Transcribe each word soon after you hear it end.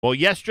Well,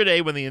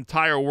 yesterday when the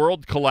entire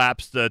world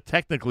collapsed,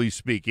 technically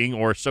speaking,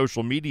 or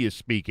social media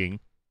speaking,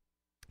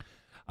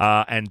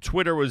 and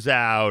Twitter was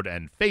out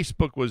and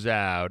Facebook was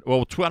out.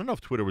 Well, I don't know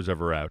if Twitter was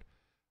ever out.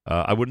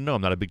 I wouldn't know.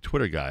 I'm not a big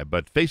Twitter guy.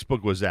 But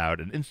Facebook was out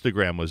and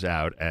Instagram was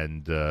out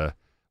and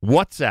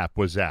WhatsApp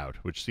was out,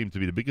 which seemed to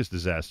be the biggest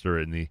disaster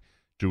in the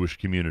Jewish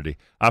community.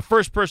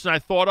 First person I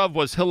thought of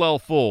was Hillel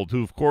Fuld,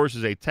 who, of course,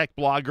 is a tech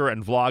blogger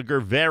and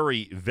vlogger,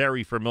 very,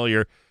 very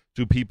familiar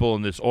to people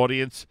in this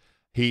audience.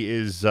 He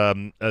is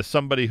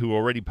somebody who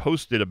already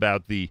posted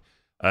about the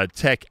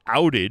tech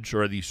outage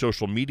or the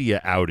social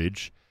media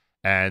outage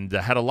and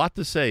had a lot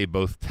to say,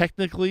 both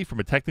technically, from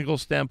a technical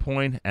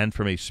standpoint, and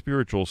from a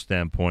spiritual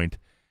standpoint.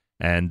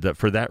 And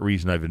for that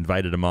reason, I've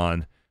invited him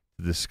on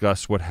to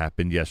discuss what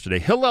happened yesterday.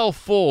 Hillel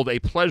Fuld, a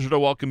pleasure to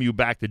welcome you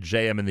back to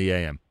JM in the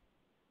AM.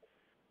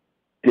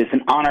 It's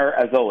an honor,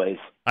 as always.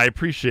 I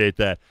appreciate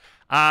that.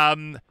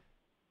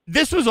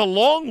 This was a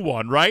long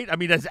one, right? I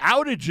mean, as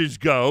outages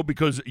go,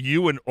 because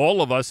you and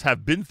all of us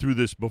have been through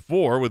this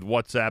before with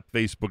WhatsApp,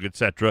 Facebook,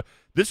 etc.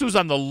 This was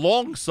on the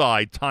long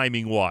side,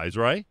 timing-wise,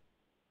 right?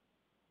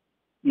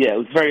 Yeah, it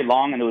was very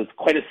long, and it was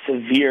quite a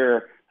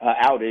severe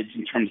outage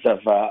in terms of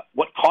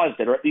what caused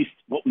it, or at least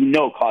what we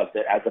know caused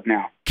it as of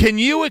now. Can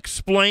you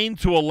explain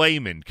to a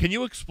layman, can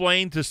you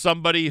explain to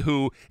somebody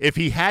who, if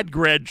he had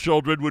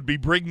grandchildren, would be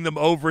bringing them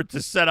over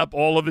to set up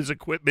all of his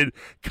equipment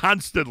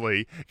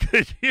constantly,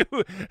 could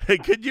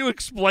you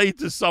explain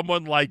to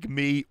someone like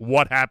me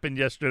what happened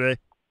yesterday?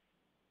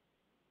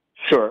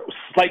 Sure.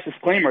 Slight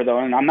disclaimer, though,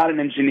 and I'm not an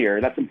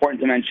engineer. That's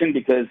important to mention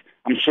because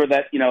I'm sure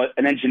that,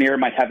 an engineer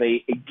might have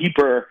a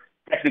deeper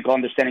technical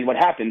understanding of what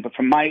happened. But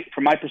from my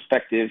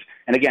perspective,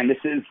 and again, this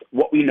is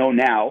what we know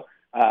now,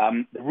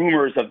 the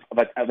rumors of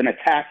an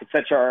attack, et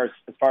cetera, are,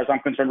 as far as I'm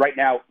concerned right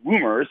now,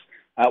 rumors.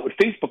 What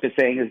Facebook is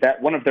saying is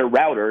that one of their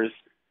routers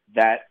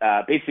that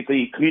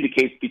basically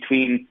communicates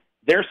between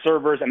their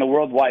servers and the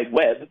World Wide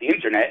Web, the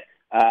Internet,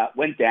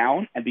 went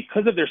down. And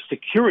because of their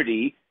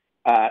security,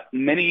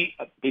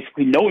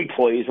 basically no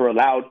employees were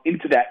allowed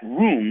into that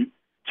room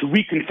to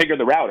reconfigure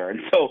the router. And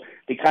so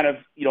they kind of,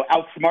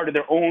 outsmarted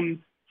their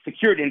own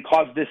security and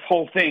caused this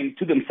whole thing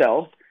to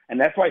themselves. And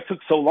that's why it took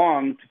so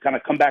long to kind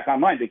of come back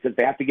online, because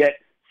they have to get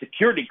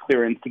security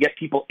clearance to get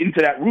people into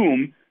that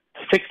room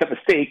to fix the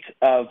mistake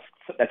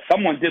that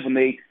someone did when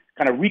they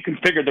kind of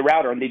reconfigured the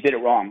router and they did it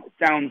wrong.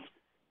 It sounds,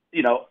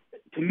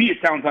 to me, it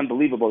sounds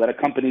unbelievable that a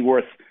company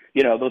worth,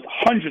 those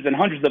hundreds and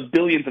hundreds of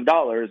billions of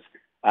dollars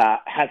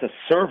has a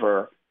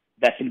server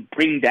that can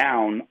bring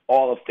down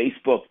all of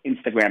Facebook,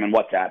 Instagram, and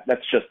WhatsApp.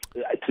 That's just,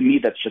 to me,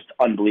 that's just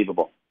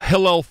unbelievable.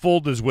 Hillel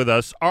Fuld is with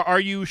us. Are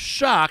you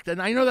shocked?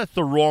 And I know that's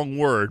the wrong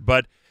word,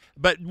 but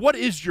what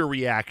is your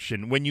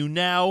reaction when you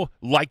now,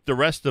 like the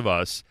rest of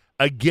us,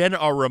 again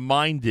are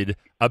reminded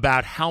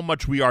about how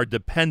much we are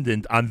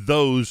dependent on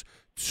those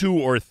 2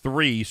 or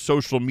 3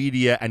 social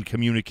media and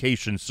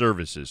communication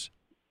services?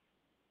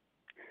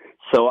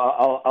 So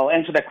I'll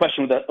answer that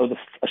question with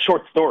a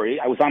short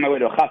story. I was on my way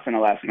to a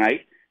chasana last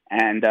night,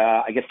 and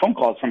I get phone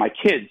calls from my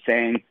kids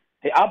saying,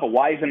 "Hey, Abba,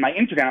 why isn't my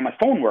internet on my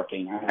phone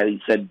working?" I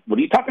said, "What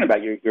are you talking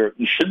about? You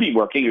should be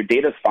working. Your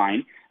data's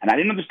fine." And I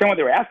didn't understand what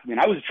they were asking me.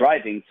 And I was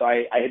driving, so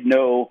I had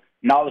no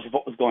knowledge of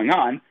what was going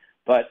on.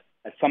 But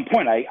at some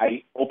point,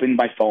 I opened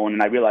my phone,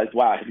 and I realized,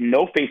 wow, I have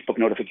no Facebook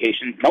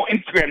notifications, no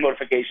Instagram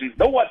notifications,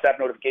 no WhatsApp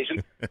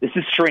notifications. This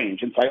is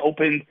strange. And so I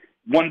opened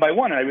one by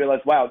one, and I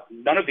realized, wow,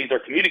 none of these are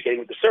communicating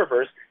with the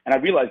servers. And I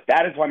realized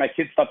that is why my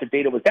kids thought the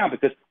data was down,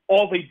 because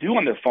all they do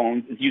on their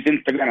phones is use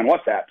Instagram and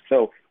WhatsApp.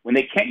 So when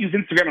they can't use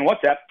Instagram and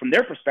WhatsApp, from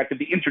their perspective,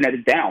 the internet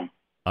is down.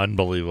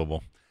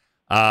 Unbelievable.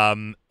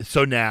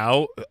 So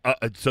now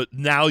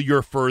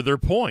your further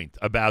point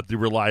about the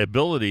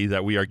reliability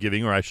that we are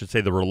giving, or I should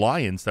say the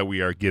reliance that we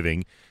are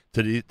giving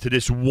to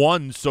this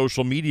one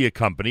social media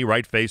company,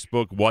 right?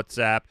 Facebook,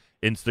 WhatsApp,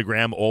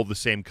 Instagram, all the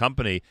same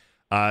company,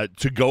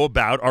 to go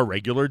about our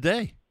regular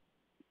day.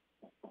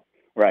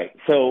 Right.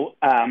 So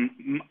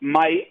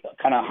my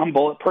kind of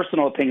humble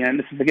personal opinion, and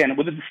this is, again,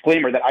 with a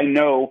disclaimer that I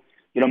know,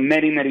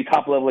 many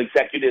top-level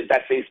executives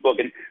at Facebook,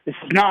 and this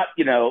is not,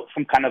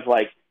 some kind of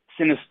like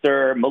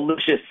sinister,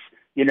 malicious,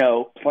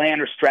 plan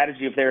or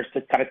strategy of theirs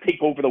to kind of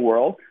take over the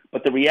world.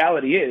 But the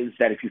reality is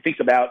that if you think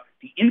about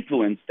the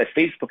influence that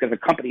Facebook as a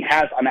company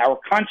has on our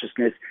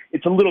consciousness,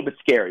 it's a little bit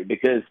scary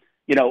because,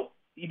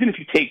 even if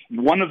you take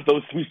one of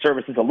those 3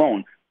 services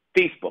alone,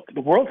 Facebook,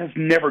 the world has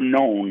never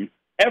known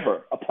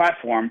ever a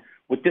platform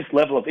with this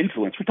level of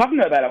influence. We're talking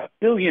about 1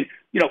 billion,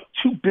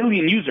 2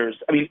 billion users.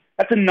 I mean,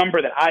 that's a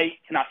number that I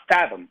cannot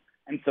fathom.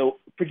 And so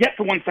forget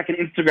for one second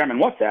Instagram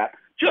and WhatsApp,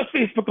 just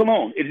Facebook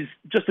alone. It is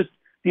just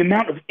the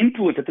amount of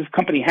influence that this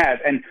company has,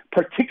 and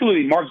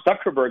particularly Mark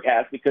Zuckerberg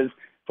has, because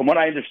from what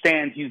I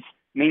understand, he's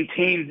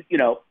maintained,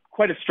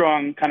 quite a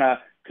strong kind of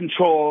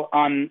control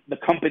on the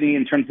company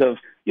in terms of,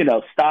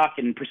 stock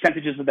and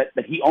percentages of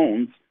that he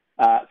owns.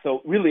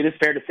 So really it is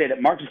fair to say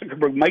that Mark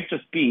Zuckerberg might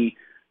just be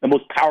the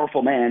most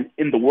powerful man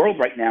in the world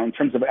right now in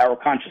terms of our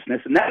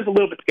consciousness, and that is a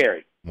little bit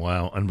scary.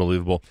 Wow,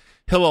 unbelievable.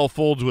 Hillel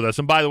Folds with us.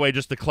 And by the way,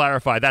 just to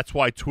clarify, that's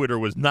why Twitter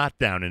was not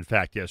down, in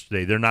fact,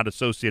 yesterday. They're not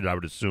associated, I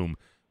would assume,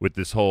 with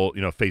this whole,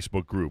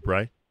 Facebook group,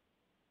 right?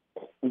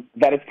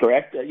 That is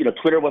correct.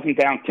 Twitter wasn't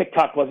down.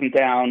 TikTok wasn't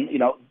down.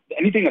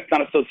 Anything that's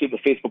not associated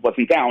with Facebook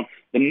wasn't down.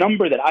 The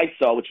number that I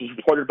saw, which was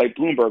reported by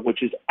Bloomberg,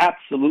 which is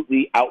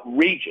absolutely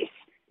outrageous,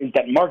 is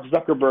that Mark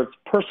Zuckerberg's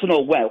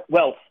personal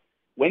wealth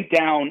went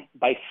down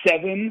by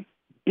 $7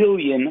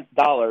 billion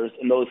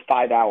in those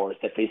 5 hours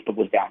that Facebook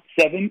was down.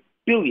 $7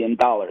 billion,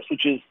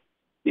 which is,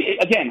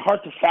 again,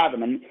 hard to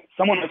fathom. And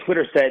someone on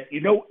Twitter said,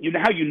 you know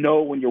how you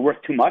know when you're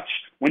worth too much?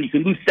 When you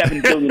can lose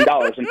 $7 billion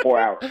in 4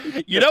 hours.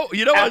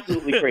 It's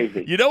absolutely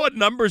crazy. You know what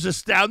number is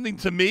astounding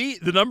to me?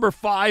 The number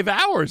 5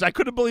 hours. I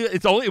couldn't believe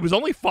it was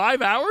only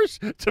 5 hours?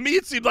 To me,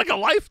 it seemed like a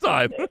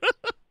lifetime.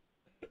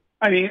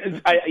 I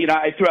mean,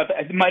 I threw out,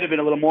 it might have been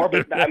a little more,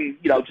 but I'm,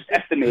 just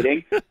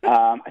estimating.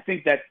 I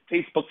think that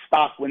Facebook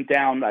stock went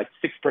down like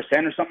 6%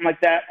 or something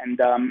like that. And,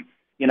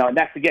 and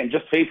that's, again,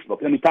 just Facebook.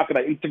 And then we talk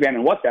about Instagram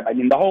and WhatsApp. I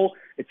mean,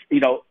 it's,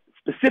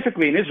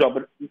 specifically in Israel,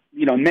 but,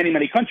 in many,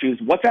 many countries,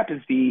 WhatsApp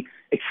is the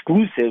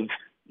exclusive,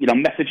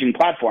 messaging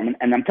platform.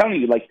 And I'm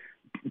telling you, like,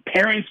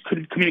 parents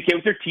couldn't communicate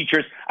with their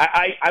teachers.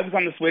 I was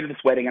on this way to this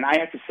wedding, and I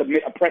had to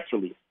submit a press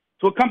release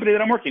to a company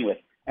that I'm working with.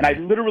 And I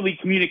literally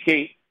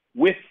communicate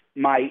with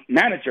my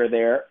manager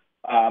there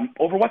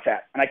over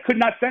WhatsApp. And I could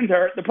not send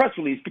her the press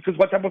release because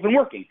WhatsApp wasn't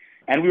working.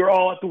 And we were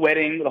all at the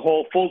wedding, the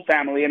whole full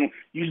family, and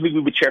usually we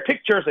would share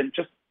pictures and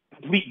just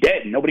complete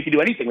dead. Nobody could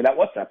do anything without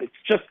WhatsApp.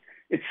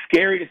 It's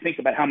scary to think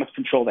about how much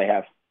control they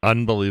have.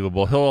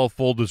 Unbelievable. Hillel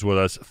Fold is with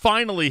us.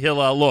 Finally,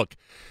 Hillel, look,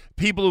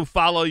 people who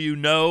follow you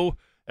know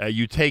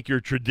you take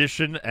your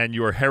tradition and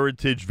your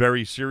heritage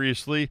very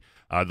seriously.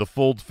 The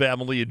Fold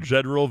family in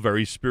general,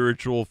 very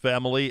spiritual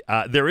family.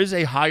 There is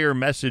a higher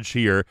message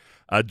here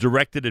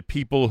directed at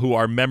people who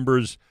are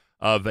members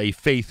of a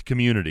faith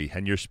community.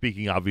 And you're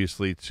speaking,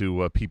 obviously,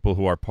 to people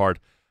who are part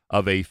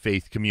of a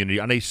faith community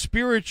on a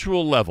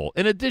spiritual level,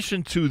 in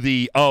addition to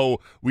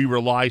we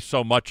rely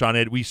so much on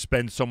it, we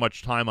spend so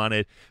much time on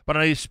it, but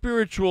on a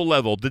spiritual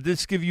level, did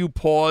this give you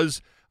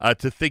pause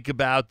to think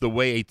about the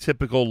way a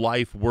typical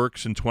life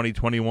works in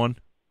 2021?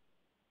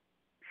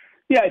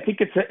 Yeah, I think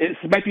it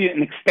might be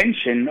an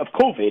extension of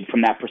COVID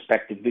from that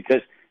perspective,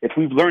 because if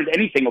we've learned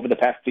anything over the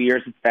past 2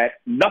 years, it's that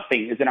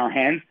nothing is in our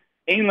hands.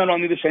 And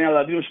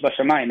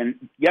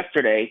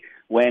yesterday,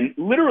 when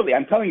literally,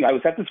 I'm telling you, I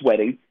was at this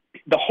wedding,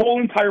 the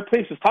whole entire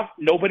place was talking.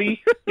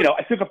 Nobody,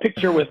 I took a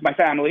picture with my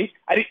family.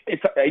 I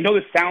know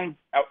this sounds,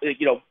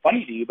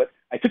 funny to you, but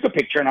I took a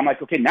picture and I'm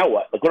like, okay, now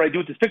what? Like, what do I do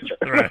with this picture?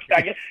 Right.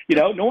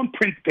 No one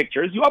prints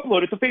pictures. You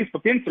upload it to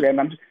Facebook,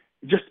 Instagram.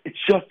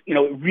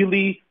 It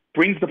really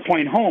brings the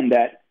point home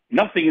that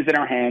nothing is in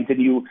our hands and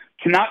you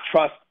cannot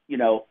trust,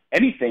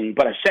 anything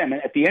but Hashem.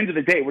 And at the end of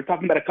the day, we're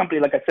talking about a company,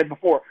 like I said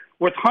before,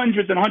 worth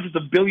hundreds and hundreds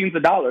of billions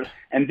of dollars,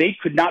 and they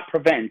could not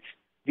prevent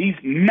these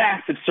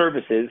massive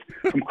services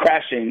from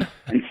crashing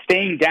and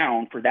staying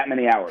down for that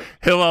many hours.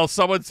 Hillel,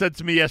 someone said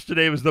to me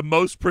yesterday it was the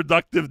most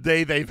productive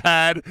day they've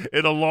had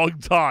in a long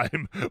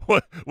time.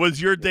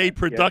 Was your day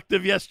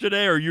productive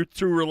yesterday, or you're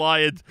too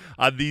reliant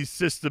on these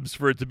systems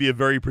for it to be a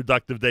very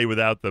productive day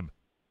without them?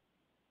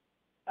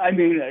 I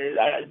mean,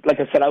 like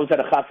I said, I was at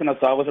a chasana,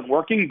 so I wasn't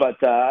working. But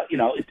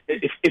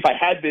if it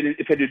had been,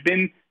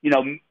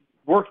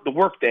 the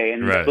work day,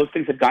 and right. those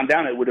things had gone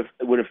down, it would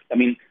have. I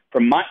mean,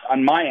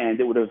 on my end,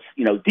 it would have,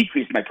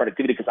 decreased my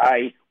productivity because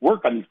I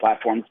work on these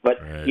platforms.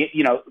 But right.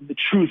 The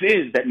truth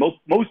is that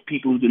most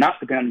people who do not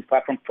depend on these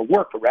platforms for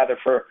work, but rather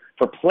for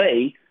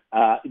play,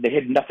 they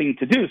had nothing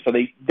to do, so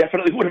they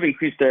definitely would have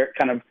increased their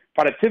kind of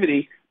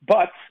productivity.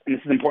 But, and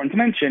this is important to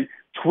mention,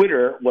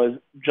 Twitter was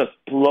just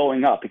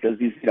blowing up because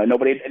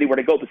nobody had anywhere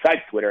to go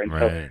besides Twitter, and right.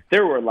 so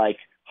there were like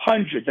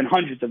hundreds and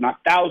hundreds, if not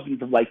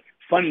thousands, of like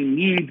funny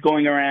memes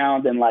going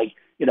around, and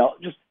it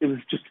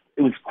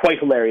was quite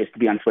hilarious to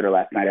be on Twitter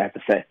last night, I have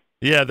to say.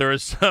 Yeah, there are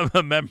some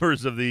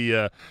members of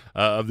the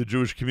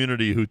Jewish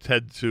community who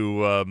tend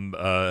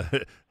to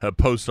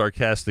post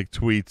sarcastic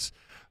tweets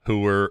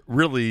who were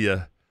really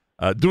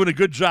doing a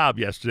good job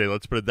yesterday,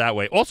 let's put it that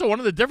way. Also, one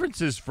of the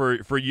differences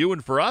for you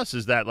and for us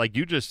is that, like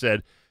you just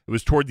said, it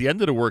was toward the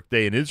end of the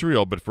workday in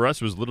Israel, but for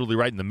us it was literally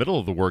right in the middle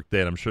of the workday,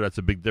 and I'm sure that's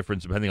a big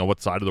difference depending on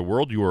what side of the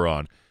world you were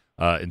on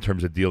in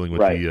terms of dealing with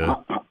right.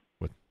 the...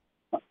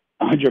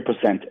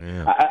 100%.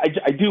 Yeah.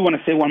 I do want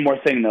to say one more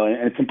thing, though,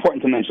 and it's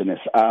important to mention this.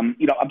 I'm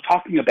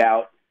talking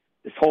about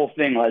this whole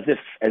thing as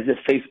if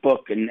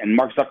Facebook and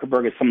Mark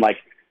Zuckerberg is some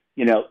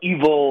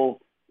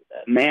evil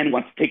man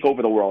wants to take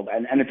over the world,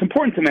 and it's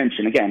important to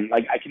mention again.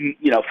 Like I can,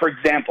 for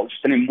example,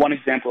 just to name one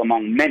example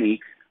among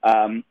many,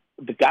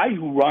 the guy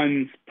who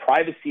runs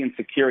privacy and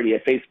security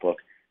at Facebook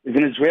is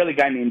an Israeli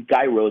guy named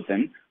Guy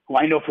Rosen, who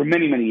I know for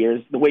many, many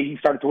years. The way he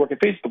started to work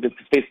at Facebook is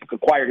because Facebook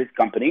acquired his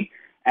company.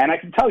 And I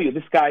can tell you,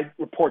 this guy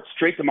reports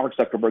straight to Mark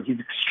Zuckerberg. He's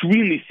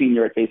extremely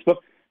senior at Facebook.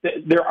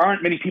 There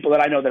aren't many people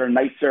that I know that are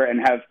nicer and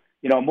have,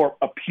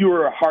 a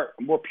purer heart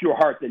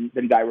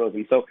than Guy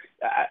Rosen. So,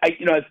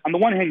 on the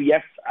one hand,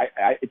 yes,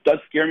 it does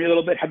scare me a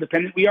little bit how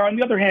dependent we are. On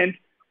the other hand,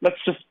 let's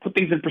just put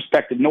things in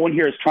perspective. No one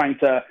here is trying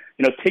to,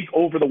 take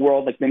over the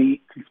world like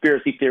many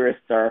conspiracy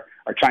theorists are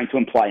trying to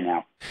imply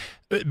now.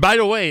 By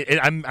the way,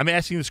 I'm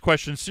asking this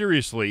question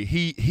seriously.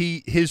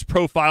 His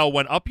profile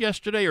went up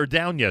yesterday or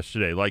down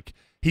yesterday? Like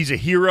he's a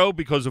hero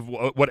because of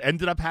what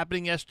ended up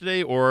happening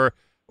yesterday, or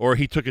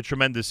he took a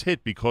tremendous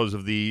hit because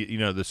of the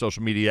the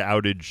social media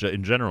outage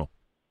in general?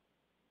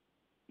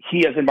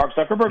 He as in Mark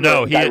Zuckerberg?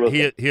 No,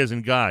 he as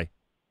in Guy.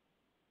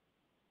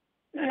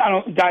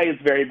 Guy is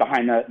very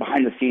behind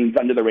the scenes,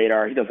 under the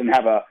radar. He doesn't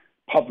have a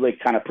public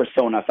kind of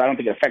persona, so I don't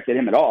think it affected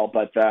him at all.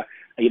 But I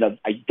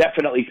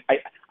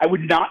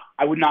would not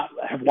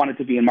have wanted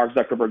to be in Mark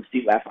Zuckerberg's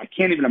seat last. I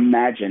can't even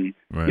imagine.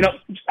 Right.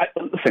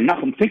 Listen,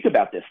 Nachum, think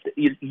about this.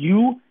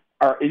 You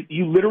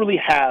literally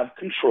have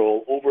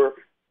control over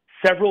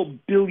several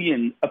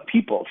billion of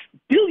people.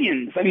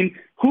 Billions. I mean,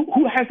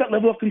 who has that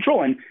level of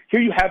control? And here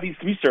you have these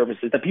three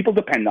services that people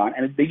depend on,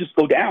 and they just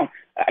go down.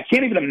 I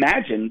can't even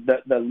imagine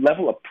the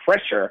level of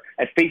pressure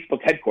at Facebook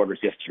headquarters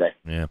yesterday.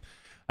 Yeah.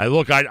 I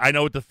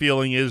know what the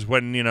feeling is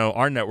when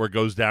our network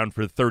goes down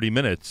for 30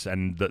 minutes,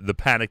 and the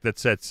panic that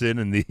sets in,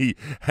 and the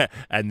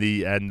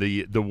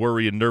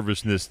worry and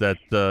nervousness that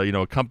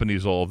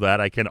accompanies all of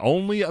that. I can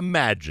only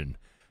imagine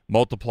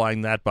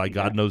multiplying that by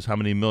God knows how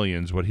many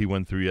millions, what he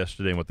went through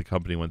yesterday and what the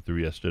company went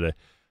through yesterday.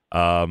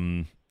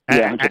 100%.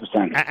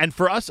 And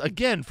for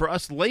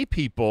us lay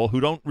people who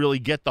don't really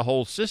get the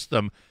whole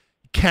system,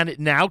 can it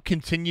now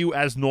continue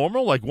as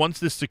normal? Like once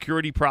this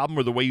security problem,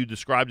 or the way you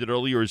described it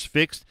earlier, is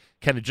fixed,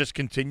 can it just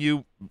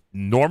continue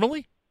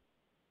normally?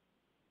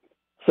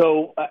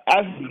 So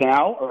as of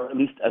now, or at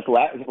least as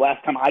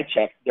last time I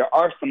checked, there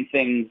are some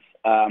things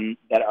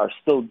that are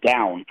still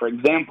down. For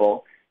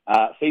example,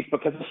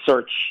 Facebook has a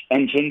search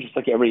engine, just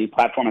like every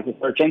platform has a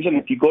search engine.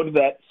 If you go to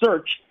that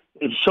search,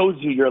 it shows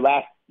you your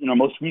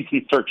most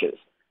recent searches.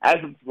 As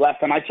of the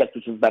last time I checked,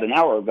 which was about an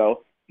hour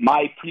ago,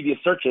 my previous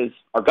searches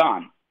are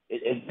gone.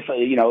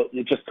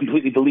 It just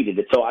completely deleted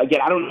it. So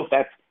again, I don't know if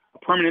that's a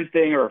permanent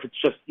thing or if it's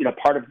just,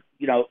 part of,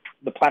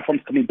 the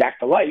platforms coming back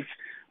to life.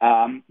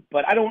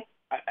 But I don't,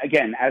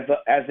 again, as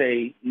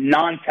a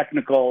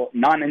non-technical,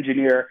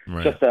 non-engineer,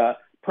 right, just a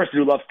person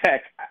who loves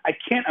tech, I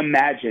can't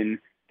imagine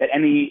that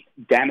any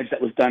damage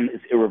that was done is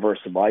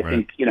irreversible. I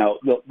think,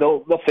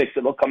 they'll fix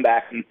it. They'll come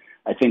back, and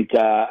I think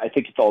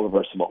it's all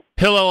reversible.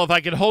 Hillel, if I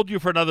could hold you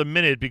for another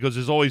minute, because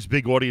there's always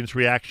big audience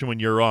reaction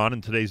when you're on,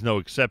 and today's no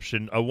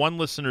exception. One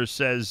listener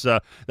says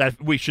that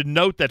we should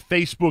note that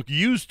Facebook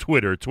used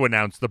Twitter to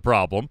announce the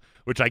problem,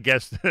 which I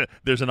guess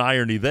there's an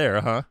irony there,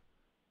 huh?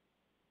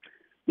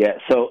 Yeah,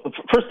 so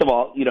first of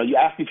all, you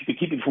asked me if you could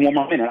keep me for one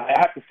more minute. I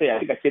have to say, I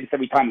think I say this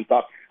every time we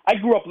talk, I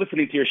grew up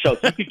listening to your show,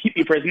 so you could keep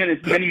me for as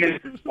many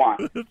minutes as you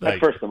want. That's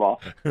first of all.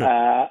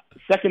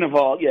 Second of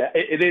all, yeah,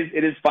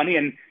 it is funny,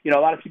 and a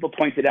lot of people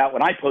pointed out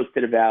when I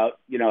posted about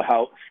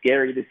how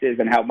scary this is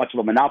and how much of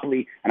a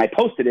monopoly, and I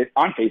posted it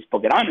on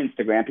Facebook and on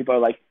Instagram. People are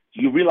like,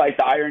 "Do you realize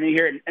the irony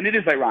here?" And it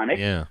is ironic.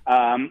 Yeah.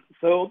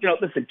 So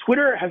listen,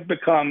 Twitter has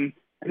become,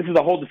 and this is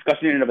a whole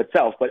discussion in and of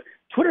itself, but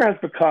Twitter has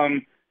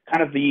become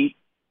kind of the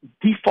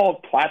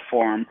default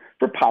platform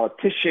for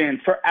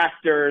politicians, for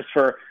actors,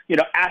 for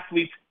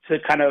athletes to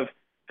kind of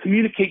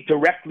communicate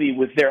directly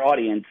with their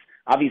audience.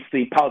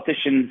 Obviously,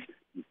 politicians,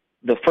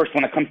 the first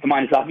one that comes to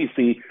mind is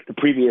obviously the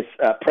previous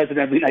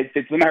president of the United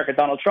States of America,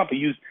 Donald Trump, who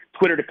used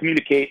Twitter to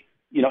communicate,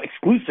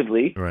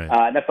 exclusively. Right.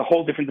 And that's a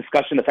whole different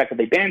discussion, the fact that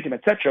they banned him,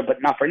 et cetera, but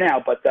not for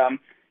now. But,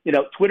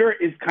 Twitter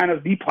is kind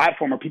of the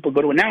platform where people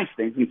go to announce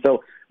things. And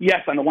so,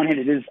 yes, on the one hand,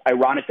 it is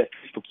ironic that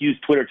Facebook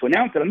used Twitter to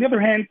announce it. On the other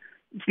hand,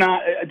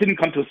 it didn't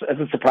come as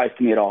a surprise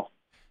to me at all.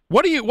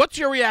 What's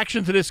your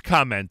reaction to this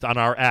comment on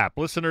our app?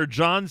 Listener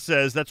John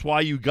says that's why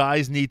you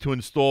guys need to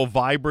install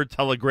Viber,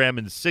 Telegram,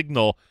 and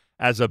Signal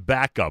as a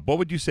backup. What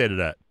would you say to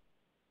that?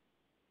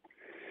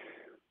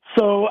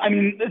 So, I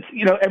mean,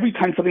 every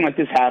time something like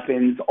this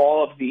happens,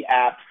 all of the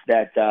apps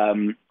that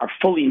are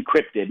fully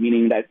encrypted,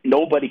 meaning that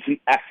nobody can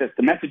access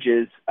the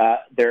messages,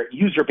 their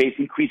user base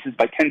increases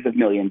by tens of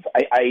millions.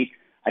 I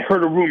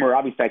heard a rumor,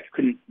 obviously I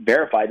couldn't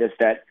verify this,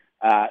 that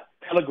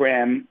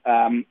Telegram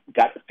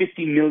got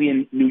 50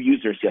 million new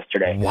users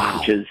yesterday, wow,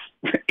 which is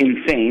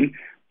insane.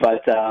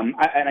 But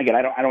and again,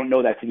 I don't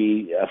know that to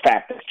be a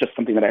fact. It's just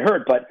something that I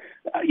heard. But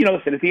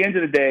listen, at the end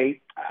of the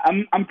day,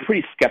 I'm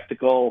pretty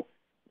skeptical.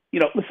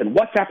 Listen,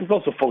 WhatsApp is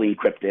also fully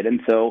encrypted,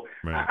 and so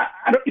right,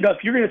 I don't.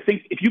 If you're going to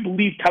think, if you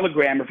believe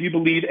Telegram, or if you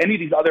believe any of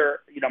these other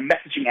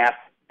messaging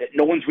apps that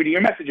no one's reading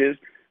your messages,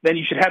 then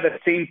you should have that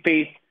same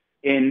faith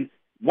in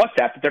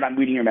WhatsApp that they're not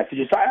reading your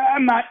messages. So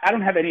I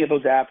don't have any of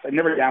those apps. I've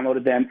never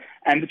downloaded them.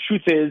 And the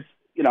truth is,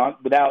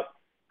 without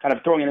kind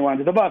of throwing anyone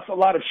under the bus, a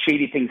lot of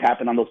shady things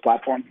happen on those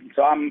platforms.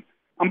 So I'm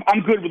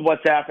good with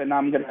WhatsApp, and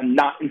I'm going to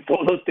not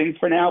install those things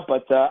for now.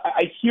 But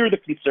I hear the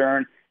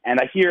concern, and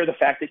I hear the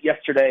fact that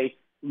yesterday,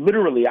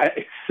 literally,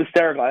 it's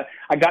hysterical.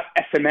 I got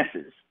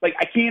SMSs. Like,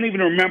 I can't even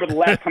remember the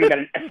last time I got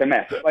an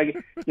SMS.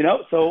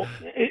 So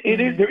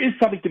there is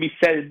something to be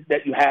said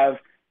that you have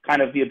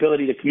kind of the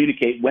ability to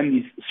communicate when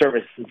these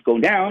services go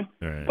down.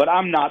 Right. But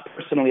I'm not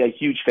personally a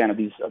huge fan of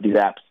these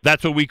apps.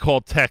 That's what we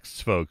call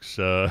texts, folks.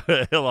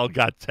 Hillel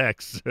got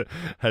texts,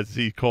 as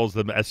he calls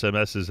them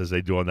SMSs, as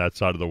they do on that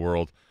side of the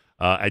world.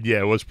 And yeah,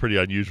 it was pretty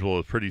unusual. It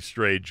was pretty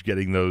strange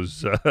getting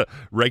those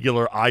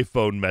regular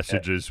iPhone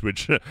messages,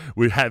 which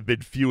would have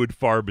been few and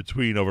far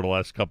between over the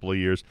last couple of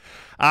years.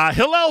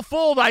 Hillel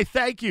Fuld, I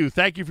thank you.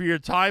 Thank you for your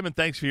time, and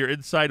thanks for your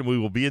insight, and we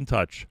will be in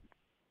touch.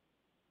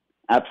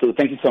 Absolutely.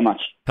 Thank you so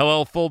much.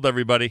 Hillel Fuld,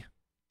 everybody.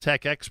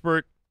 Tech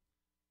expert,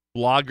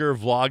 blogger,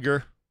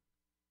 vlogger,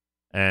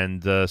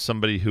 and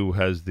somebody who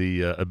has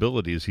the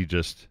ability, as he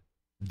just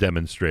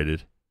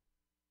demonstrated,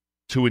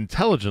 to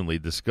intelligently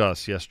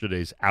discuss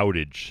yesterday's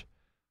outage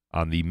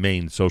on the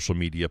main social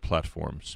media platforms.